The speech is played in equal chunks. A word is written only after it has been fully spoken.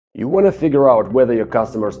You want to figure out whether your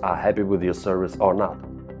customers are happy with your service or not.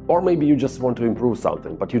 Or maybe you just want to improve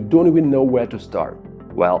something, but you don't even know where to start.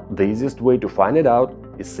 Well, the easiest way to find it out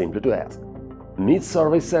is simply to ask. Meet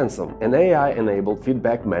Surveysensum, an AI-enabled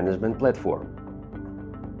feedback management platform.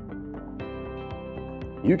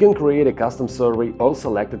 You can create a custom survey or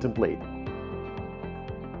select a template.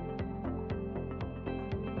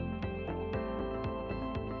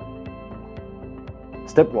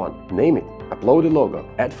 Step 1. Name it, upload a logo,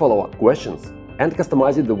 add follow-up questions, and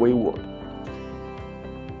customize it the way you want.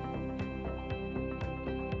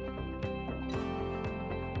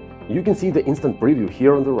 You can see the instant preview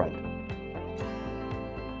here on the right.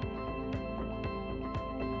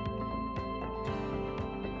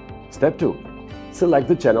 Step 2. Select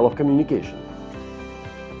the channel of communication.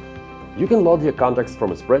 You can load your contacts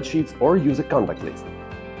from a spreadsheet or use a contact list.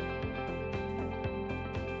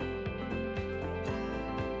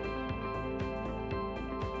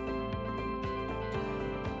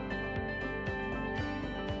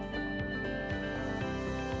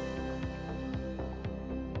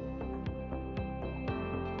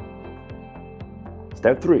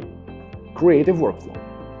 Step 3. Create a workflow.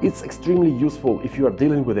 It's extremely useful if you are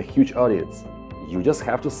dealing with a huge audience. You just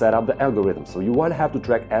have to set up the algorithm, so you won't have to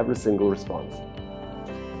track every single response.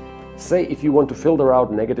 Say if you want to filter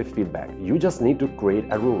out negative feedback, you just need to create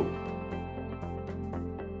a rule.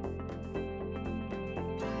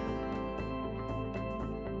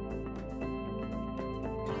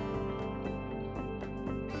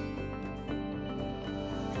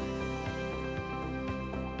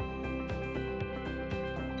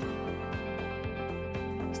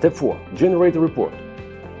 Step 4. Generate a report.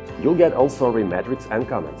 You'll get all survey metrics and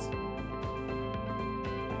comments.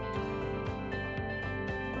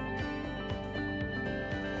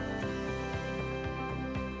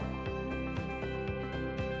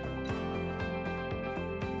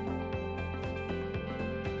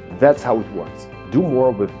 That's how it works. Do more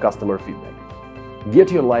with customer feedback.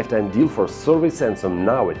 Get your lifetime deal for Surveysensum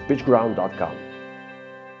now at PitchGround.com.